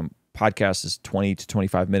watch time, podcast is 20 to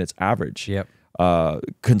 25 minutes average. Yep.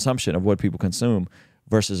 Consumption of what people consume.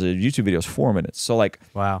 Versus a YouTube video is 4 minutes. So like,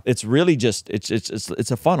 wow, it's really just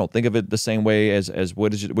it's a funnel. Think of it the same way as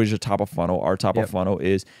what is your top of funnel? Our top of funnel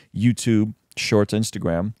is YouTube, Shorts,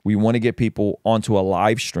 Instagram. We want to get people onto a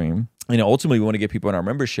live stream. Ultimately we want to get people in our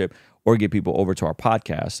membership or get people over to our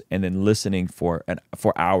podcast and then listening for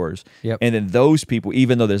hours. Yep. And then those people,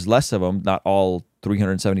 even though there's less of them, not all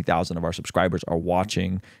 370,000 of our subscribers are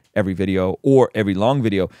watching every video or every long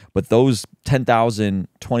video, but those 10,000,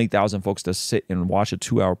 20,000 folks that sit and watch a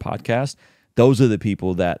 2-hour podcast, those are the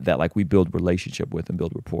people that like we build relationship with and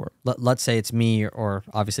build rapport. Let's say it's me or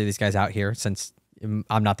obviously these guys out here, since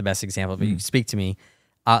I'm not the best example, but you speak to me.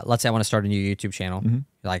 Let's say I want to start a new YouTube channel. You're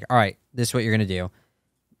like, all right, this is what you're going to do.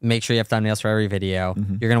 Make sure you have thumbnails for every video.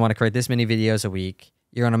 You're going to want to create this many videos a week.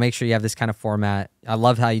 You're going to make sure you have this kind of format. I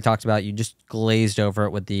love how you talked about you just glazed over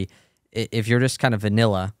it with if you're just kind of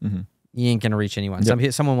vanilla, you ain't going to reach anyone.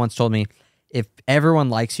 Someone once told me, if everyone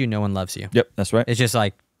likes you, no one loves you. Yep, that's right. It's just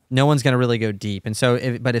like, no one's going to really go deep. And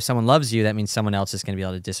so, but if someone loves you, that means someone else is going to be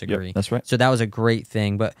able to disagree. Yep, that's right. So that was a great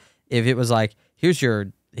thing. But if it was like, here's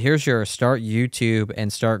your start YouTube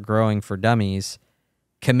and start growing for dummies,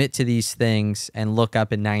 commit to these things and look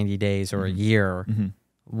up in 90 days or a year,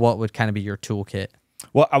 what would kind of be your toolkit?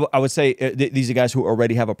 Well, I would say these are guys who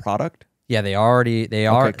already have a product. Yeah, they are.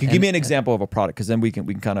 Okay. Give me an example of a product, because then we can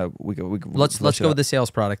kind of let's go with the sales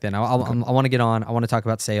product then. I want to get on. I want to talk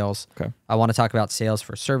about sales. Okay. I want to talk about sales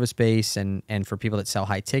for service base and for people that sell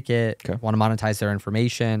high ticket. Okay. Want to monetize their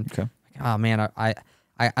information. Okay. Oh man,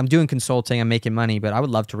 I'm doing consulting. I'm making money, but I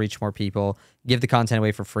would love to reach more people. Give the content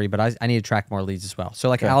away for free, but I need to track more leads as well. So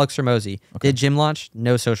like Alex Hormozi did gym launch,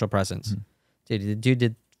 no social presence. Dude, the dude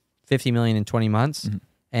did 50 million in 20 months,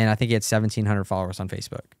 and I think he had 1,700 followers on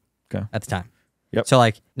Facebook. Okay. At the time. Yep. So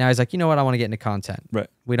like now he's like, you know what? I want to get into content. Right.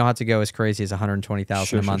 We don't have to go as crazy as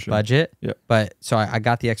 120,000 a month sure. budget. Yep. But so I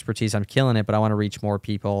got the expertise. I'm killing it, but I want to reach more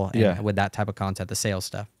people with that type of content, the sales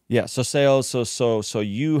stuff. Yeah. So sales. So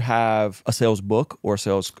you have a sales book or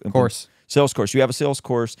sales course. Sales course. You have a sales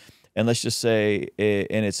course, and let's just say,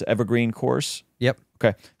 and it's an evergreen course. Yep.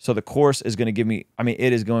 Okay. So the course is going to give me. I mean,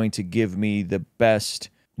 it is going to give me the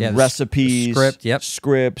best. Yeah, recipes,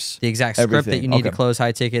 scripts, the exact script that you need to close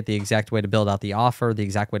high ticket, the exact way to build out the offer, the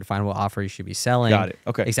exact way to find what offer you should be selling. Got it.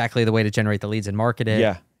 Okay. Exactly the way to generate the leads and market it.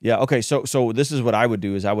 Yeah. Yeah. Okay. So this is what I would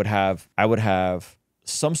do is I would have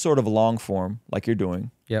some sort of long form like you're doing.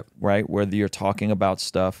 Yep. Right. Where you're talking about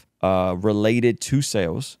stuff related to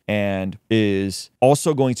sales and is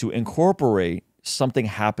also going to incorporate something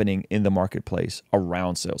happening in the marketplace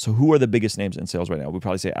around sales. So who are the biggest names in sales right now? We'd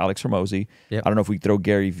probably say Alex Hormozi. Yep. I don't know if we throw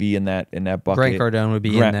Gary V in that bucket. Grant Cardone would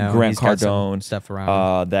be in there. Grant Cardone. Stuff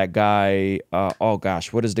around. That guy, oh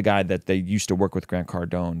gosh, what is the guy that they used to work with Grant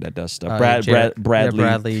Cardone that does stuff?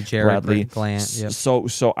 Bradley, Jared, Glant. Yep.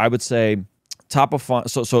 So I would say top of fun.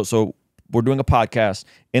 So we're doing a podcast.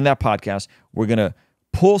 In that podcast, we're going to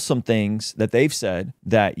pull some things that they've said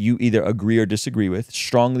that you either agree or disagree with,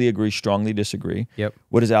 strongly agree, strongly disagree. Yep.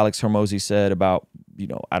 What has Alex Hormozi said about,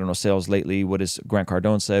 I don't know, sales lately? What has Grant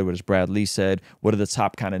Cardone said? What has Brad Lee said? What are the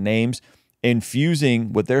top kind of names?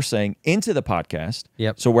 Infusing what they're saying into the podcast.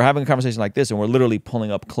 Yep. So we're having a conversation like this, and we're literally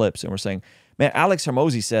pulling up clips, and we're saying, man, Alex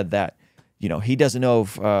Hormozi said that, he doesn't know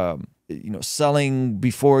if, selling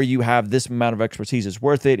before you have this amount of expertise is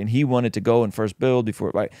worth it, and he wanted to go and first build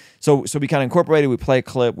before, right? So we kind of incorporated. We play a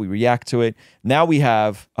clip, we react to it. Now we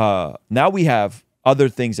have other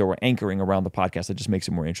things that we're anchoring around the podcast that just makes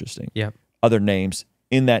it more interesting. Yep. Other names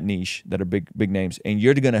in that niche that are big names, and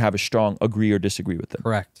you're going to have a strong agree or disagree with them.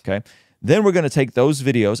 Correct. Okay. Then we're going to take those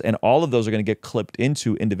videos, and all of those are going to get clipped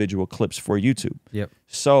into individual clips for YouTube. Yep.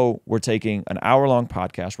 So we're taking an hour-long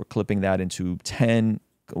podcast, we're clipping that into 10.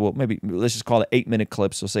 Well, maybe let's just call it 8-minute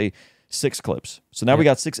clips. So say 6 clips. So now we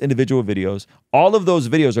got 6 individual videos. All of those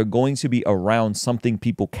videos are going to be around something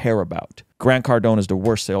people care about. Grant Cardone is the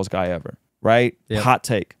worst sales guy ever, right? Yep. Hot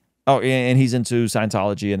take. Oh, and he's into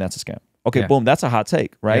Scientology, and that's a scam. Okay, boom, that's a hot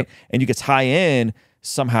take, right? Yep. And you could tie in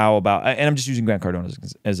somehow about, and I'm just using Grant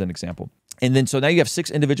Cardone as an example. And then so now you have 6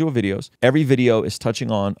 individual videos. Every video is touching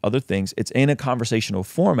on other things. It's in a conversational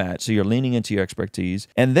format, so you're leaning into your expertise.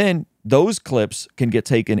 And then those clips can get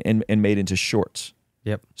taken and made into shorts.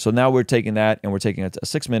 Yep. So now we're taking that and we're taking a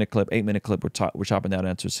 6-minute clip, 8-minute clip. We're chopping that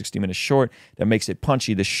into a 60-minute short that makes it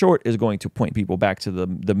punchy. The short is going to point people back to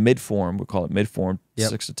the mid form. We call it mid form,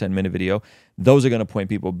 6 to 10-minute video. Those are going to point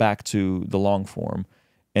people back to the long form,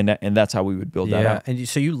 and that's how we would build that out. And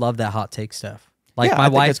so you love that hot take stuff. Like I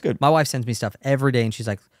think that's good. My wife sends me stuff every day, and she's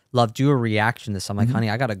like, "Love, do a reaction to this." I'm like, "Honey,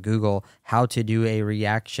 I gotta Google how to do a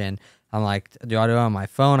reaction." I'm like, "Do I do it on my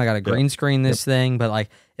phone? I gotta green screen this thing." But like,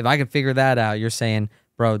 if I could figure that out, you're saying,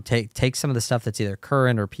 bro, take some of the stuff that's either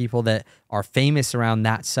current or people that are famous around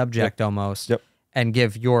that subject almost, and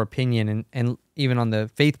give your opinion. And even on the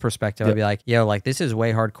faith perspective, I'd be like, yo, like this is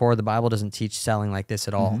way hardcore. The Bible doesn't teach selling like this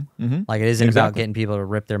at all. Like it isn't about getting people to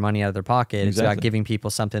rip their money out of their pocket. It's about giving people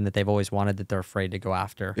something that they've always wanted that they're afraid to go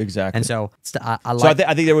after. Exactly. And so I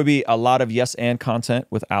think there would be a lot of yes and content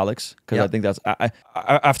with Alex, because I think that's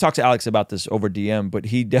I've talked to Alex about this over DM, but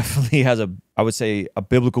he definitely has I would say a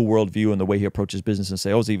biblical worldview in the way he approaches business and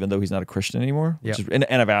sales, even though he's not a Christian anymore. And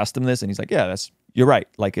I've asked him this, and he's like, yeah, that's you're right.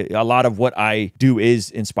 Like a lot of what I do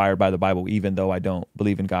is inspired by the Bible, even though I don't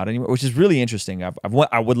believe in God anymore, which is really interesting.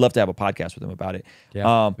 I would love to have a podcast with him about it.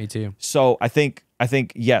 Yeah, me too. So I think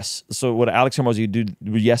yes. So what Alex Hormozi do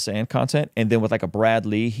yes and content, and then with like a Brad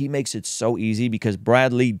Lee, he makes it so easy because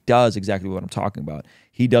Brad Lee does exactly what I'm talking about.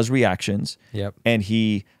 He does reactions. Yep. And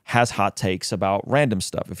he has hot takes about random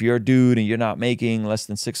stuff. If you're a dude and you're not making less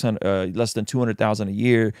than 200,000 a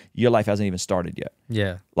year, your life hasn't even started yet.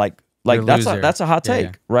 Yeah. Like that's a hot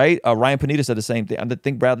take, right? Ryan Panetta said the same thing. I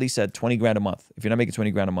think Bradley said 20 grand a month. If you're not making 20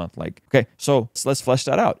 grand a month, like, okay, so let's flesh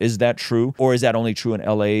that out. Is that true? Or is that only true in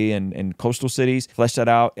LA and coastal cities? Flesh that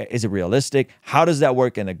out. Is it realistic? How does that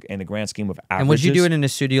work in the grand scheme of averages? And would you do it in a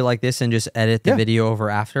studio like this and just edit the video over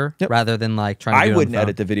after rather than like trying to do it on wouldn't the phone?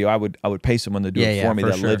 edit the video. I would pay someone to do it for me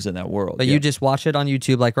that lives in that world. But you just watch it on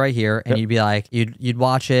YouTube like right here and you'd be like, you'd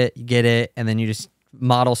watch it, you get it, and then you just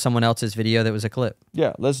model someone else's video that was a clip.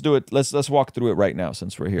 Yeah, let's do it. Let's walk through it right now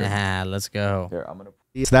since we're here. Let's go. Here, I'm gonna.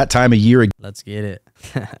 It's that time of year. Let's get it.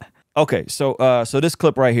 Okay, so this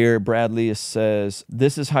clip right here, Bradley says,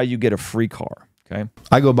 "This is how you get a free car." Okay,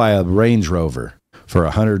 I go buy a Range Rover for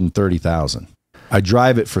 $130,000. I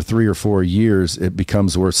drive it for 3 or 4 years, it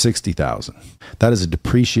becomes worth $60,000. That is a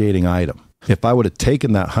depreciating item. If I would have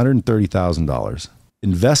taken that $130,000,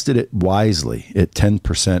 invested it wisely at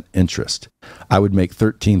 10% interest, I would make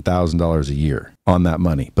 $13,000 a year on that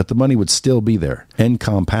money. But the money would still be there and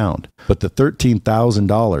compound. But the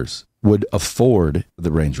 $13,000 would afford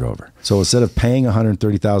the Range Rover. So instead of paying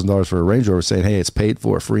 $130,000 for a Range Rover, saying, hey, it's paid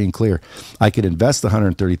for, free and clear, I could invest the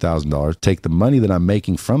 $130,000, take the money that I'm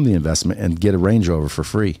making from the investment and get a Range Rover for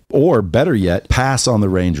free. Or better yet, pass on the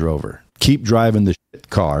Range Rover. Keep driving the shit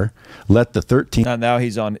car. Let the 13. Now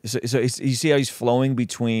he's on. So you see how he's flowing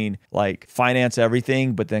between like finance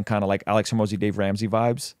everything, but then kind of like Alex Hormozi, Dave Ramsey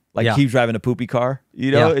vibes. Like keep driving a poopy car.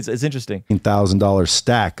 You know, it's interesting. $1,000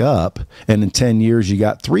 stack up, and in 10 years you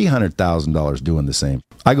got $300,000 doing the same.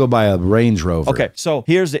 I go buy a Range Rover. Okay, so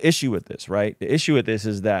here's the issue with this, right? The issue with this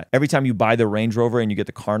is that every time you buy the Range Rover and you get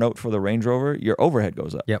the car note for the Range Rover, your overhead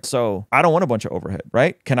goes up. Yep. So I don't want a bunch of overhead,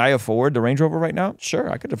 right? Can I afford the Range Rover right now?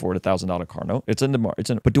 Sure, I could afford $1,000 car note. It's in the market.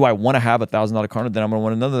 But do I want to have $1,000 car note? Then I'm gonna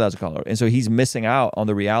want another $1,000 car note. And so he's missing out on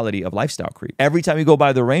the reality of lifestyle creep. Every time you go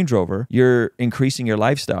buy the Range Rover, you're increasing your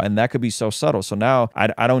lifestyle, and that could be so subtle. So now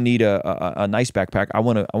I don't need a nice backpack. I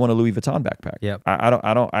want a Louis Vuitton backpack. Yep.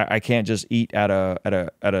 I can't just eat at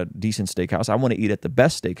a decent steakhouse. I want to eat at the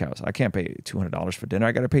best steakhouse. I can't pay $200 for dinner.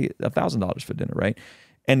 I got to pay $1,000 for dinner, right?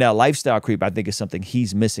 And that lifestyle creep, I think, is something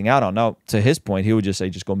he's missing out on. Now, to his point, he would just say,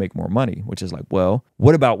 just go make more money, which is like, well,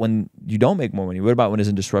 what about when you don't make more money? What about when there's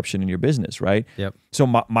a disruption in your business, right? Yep. So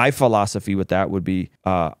my philosophy with that would be,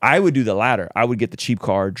 I would do the latter. I would get the cheap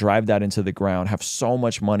car, drive that into the ground, have so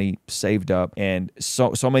much money saved up, and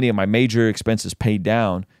so many of my major expenses paid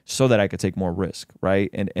down so that I could take more risk,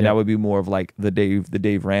 right? And that would be more of like the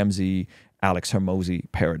Dave Ramsey, Alex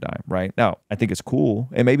Hormozi paradigm, right? Now, I think it's cool,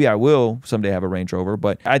 and maybe I will someday have a Range Rover,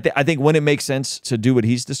 but I think when it makes sense to do what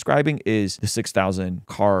he's describing is the 6,000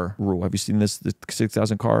 car rule. Have you seen this, the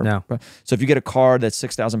 6,000 car? No. So if you get a car that's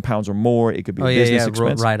 6,000 pounds or more, it could be a business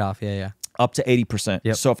expense. Right off, Up to 80%.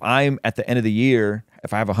 Yep. So if I'm at the end of the year,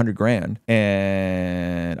 if I have $100,000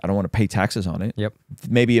 and I don't want to pay taxes on it,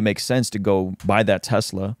 maybe it makes sense to go buy that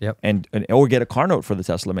Tesla and or get a car note for the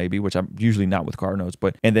Tesla maybe, which I'm usually not with car notes,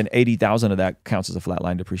 and then 80,000 of that counts as a flat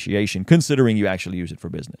line depreciation, considering you actually use it for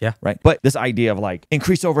business. Yeah. Right. But this idea of like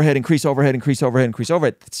increase overhead, it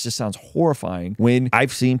just sounds horrifying when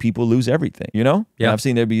I've seen people lose everything, you know? Yeah. And I've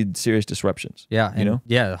seen there be serious disruptions. Yeah. You know?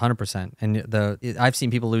 Yeah, 100%. And I've seen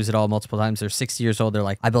people lose it all multiple times. They're 60 years old. They're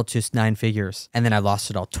like, I built just 9 figures and then I lost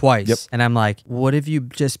it all twice. Yep. And I'm like, what if you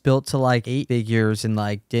just built to like 8 figures and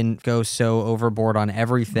like didn't go so overboard on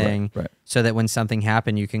everything? Right. So that when something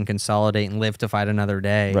happened, you can consolidate and live to fight another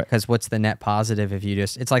day. Because what's the net positive if you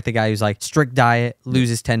it's like the guy who's like strict diet,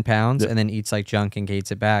 loses 10 pounds, and then eats like junk and gains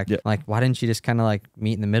it back. Like, why didn't you just kind of like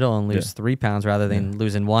meet in the middle and lose 3 pounds rather than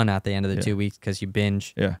losing 1 at the end of the 2 weeks because you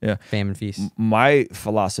binge famine feast? My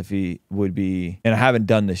philosophy would be, and I haven't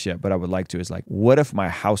done this yet, but I would like to, is like, what if my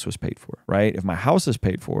house was paid for, right? If my house is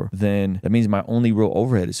paid for, then that means my only real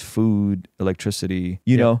overhead is food, electricity,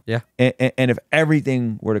 you know? Yeah. And if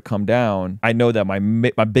everything were to come down, down, I know that my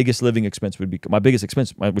biggest living expense would be my biggest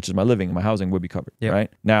expense, which is my living, my housing would be covered. Yep.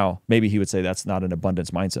 Right now, maybe he would say that's not an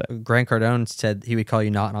abundance mindset. Grant Cardone said he would call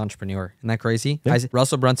you not an entrepreneur. Isn't that crazy? Yeah.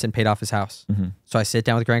 Russell Brunson paid off his house. So I sit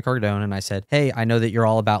down with Grant Cardone and I said, hey, I know that you're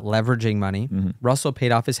all about leveraging money. Russell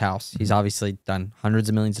paid off his house. He's obviously done hundreds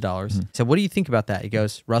of millions of dollars. I said, what do you think about that? He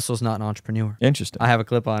goes, Russell's not an entrepreneur. Interesting. I have a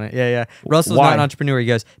clip on it. Yeah. Russell's not an entrepreneur. He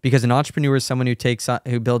goes, because an entrepreneur is someone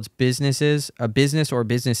who builds businesses, a business or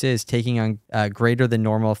businesses taking on greater than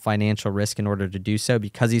normal financial risk in order to do so.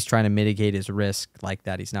 Because he's trying to mitigate his risk like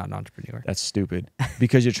that, he's not an entrepreneur. That's stupid.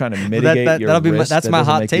 Because you're trying to mitigate your risk. That's my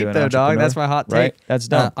hot take though, dog. That's my hot take. Right? That's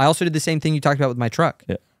dumb. I also did the same thing you talked about with my truck.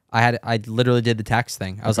 Yeah. I literally did the tax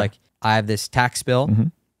thing. I was like, I have this tax bill.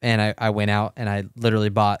 And I went out and I literally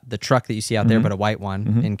bought the truck that you see out there, but a white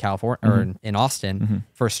one in California or in Austin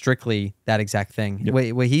for strictly that exact thing.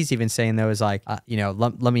 Yep. What he's even saying though is like,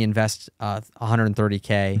 let me invest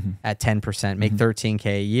 $130K at 10%, make $13K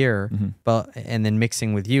a year, and then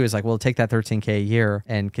mixing with you is like, well, take that $13K a year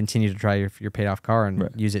and continue to drive your paid off car and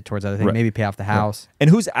use it towards other things. Maybe pay off the house. And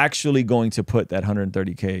who's actually going to put that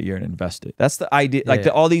 $130K a year and invest it? That's the idea. Like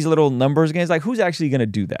all these little numbers games, like who's actually going to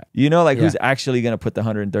do that? Who's actually going to put the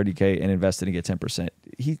 $130K and invest it and get 10%?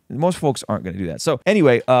 Most folks aren't going to do that. So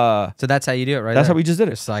anyway, so that's how you do it, right? That's how we just did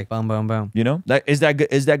it. It's like boom, boom, boom. Is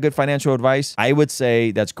that good financial advice? I would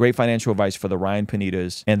say that's great financial advice for the Ryan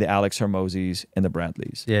Panitas and the Alex Hermosis and the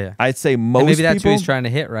Bradleys. Yeah. I'd say most maybe that's people, who he's trying to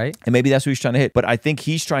hit, right? And maybe that's who he's trying to hit. But I think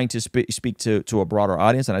he's trying to speak to a broader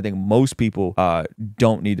audience. And I think most people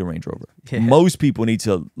don't need the Range Rover. Yeah. Most people need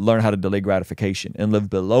to learn how to delay gratification and live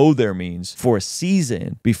below their means for a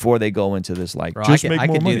season before they go into this like, bro, just make more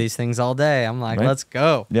money. I could do these things all day. I'm like, let's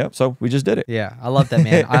go. Yeah. So we just did it. Yeah. I love that,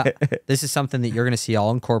 man. This is something that you're going to see.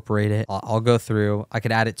 I'll incorporate it. I'll go through. I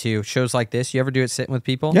could add it to shows like this. You ever do it sitting with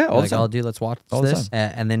people? Yeah. All the time. Oh, dude, let's watch this.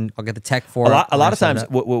 And then I'll get the tech for it. A lot of times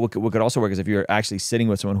what could also work is if you're actually sitting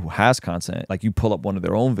with someone who has content, like you pull up one of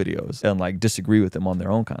their own videos and like disagree with them on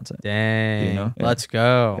their own content. Dang. Let's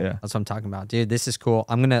go. Yeah. That's what I'm talking about. Dude, this is cool.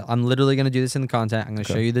 I'm literally going to do this in the content. I'm going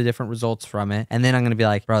to show you the different results from it. And then I'm going to be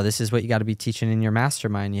like, bro, this is what you got to be teaching in your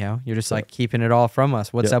mastermind, yo. You're just like keeping it all from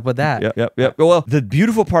us. What's up with that? Yep. Well, the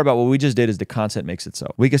beautiful part about what we just did is the content makes it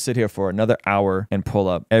so. We could sit here for another hour and pull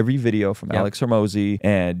up every video from Alex Hermosi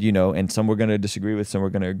and some we're going to disagree with, some we're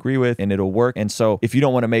going to agree with, and it'll work. And so if you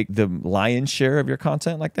don't want to make the lion's share of your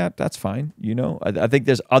content like that, that's fine. I think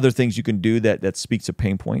there's other things you can do that speak to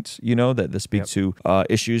pain points, that speak to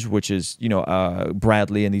issues, which is,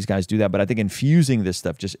 Bradley and these guys do that. But I think infusing this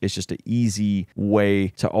stuff it's just an easy way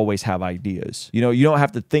to always have ideas. You don't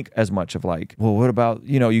have to think as much of like, well, what about,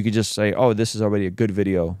 you could just say, oh, this is already a good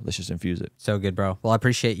video. Let's just infuse it. So good, bro. Well, I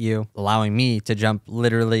appreciate you allowing me to jump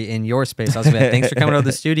literally in your space. I was like, thanks for coming over to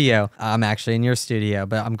the studio. I'm actually in your studio,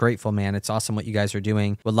 but I'm grateful, man. It's awesome what you guys are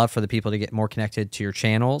doing. Would love for the people to get more connected to your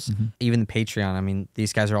channels, even the Patreon. I mean,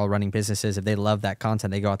 these guys are all running businesses. If they love that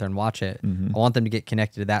content, they go out there and watch it. I want them to get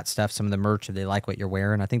connected to that stuff, some of the merch, if they like what you're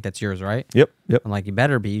wearing. I think that's yours, right? Yep. I'm like, you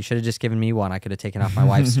better be. You should have just given me one. I could have taken off my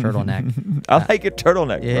wife's turtleneck. I like your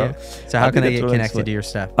turtleneck, bro. So how can they get connected to your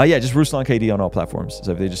stuff? Just Ruslan KD on all platforms.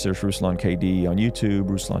 So if they just search Ruslan KD on YouTube,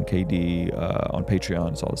 Ruslan KD on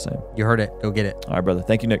Patreon, it's all the same. You heard it. Go get it. All right, brother.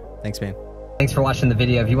 Thank you, Nick. Thanks, man. Thanks for watching the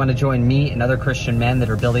video. If you want to join me and other Christian men that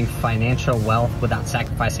are building financial wealth without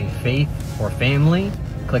sacrificing faith or family,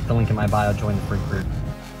 click the link in my bio, join the free group.